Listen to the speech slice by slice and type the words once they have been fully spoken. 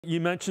You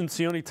mentioned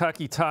Sione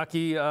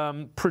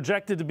Takitaki,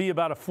 projected to be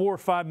about a $4 or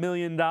 $5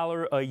 million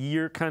a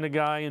year kind of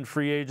guy in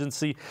free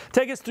agency.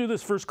 Take us through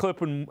this first clip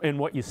and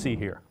what you see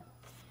here.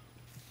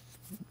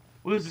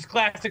 Well, this is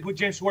classic what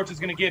Jim Schwartz is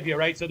going to give you,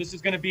 right? So this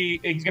is going to be,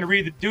 he's going to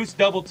read the deuce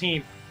double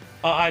team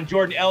on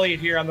Jordan Elliott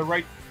here on the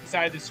right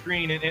side of the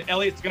screen. And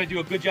Elliott's going to do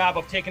a good job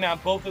of taking on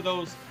both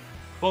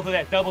of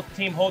that double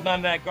team, holding on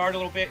to that guard a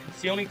little bit. And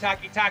Sione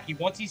Takitaki,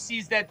 once he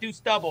sees that deuce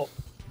double,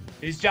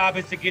 his job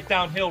is to get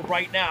downhill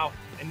right now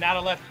and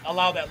not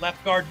allow that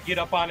left guard to get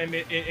up on him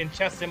and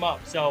chest him up.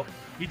 So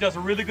he does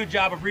a really good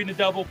job of reading the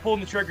double, pulling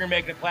the trigger, and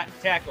making a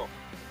tackle.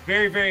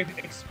 Very, very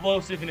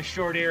explosive in a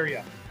short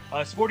area.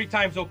 His 40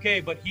 time's okay,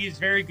 but he is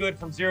very good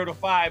from 0 to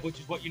 5, which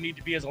is what you need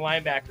to be as a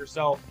linebacker.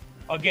 So,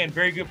 again,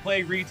 very good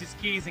play, reads his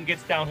keys, and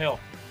gets downhill.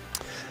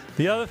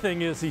 The other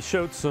thing is he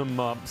showed some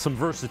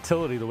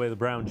versatility the way the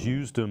Browns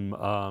used him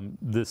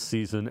this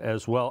season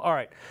as well. All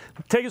right,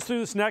 take us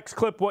through this next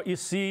clip, what you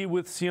see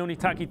with Sione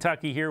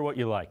Takitaki here, what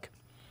you like.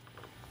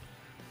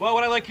 Well,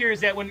 what I like here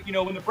is that when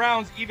the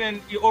Browns, even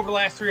over the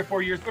last 3 or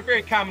 4 years, but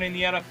very common in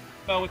the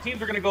NFL, when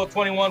teams are going to go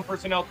 21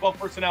 personnel, 12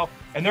 personnel,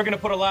 and they're going to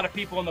put a lot of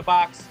people in the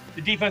box,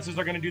 the defenses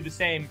are going to do the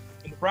same.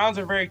 And the Browns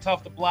are very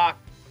tough to block.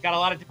 Got a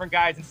lot of different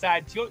guys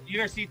inside. You're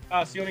going to see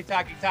Sione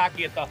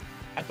Takitaki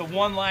at the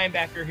one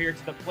linebacker here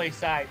to the play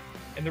side.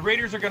 And the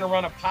Raiders are going to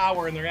run a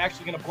power, and they're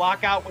actually going to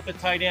block out with the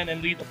tight end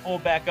and lead the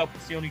fullback up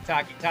with Sione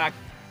Takitaki.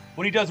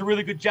 What he does a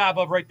really good job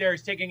of right there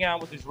is taking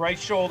out with his right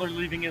shoulder,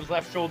 leaving his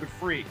left shoulder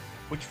free,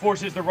 which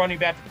forces the running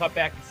back to cut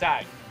back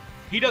inside.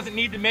 He doesn't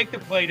need to make the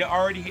play to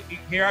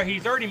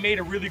he's already made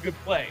a really good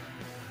play.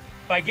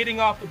 By getting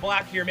off the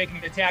block here,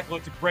 making the tackle,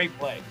 it's a great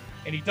play.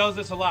 And he does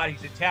this a lot.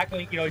 He's a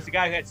tackling, he's a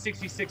guy who had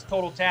 66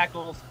 total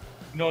tackles,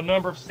 a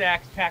number of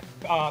sacks,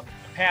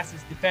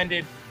 passes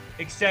defended,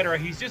 etc.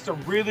 He's just a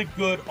really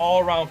good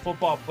all-around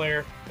football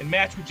player. And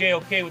matched with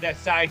JOK with that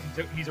size,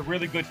 he's a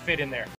really good fit in there.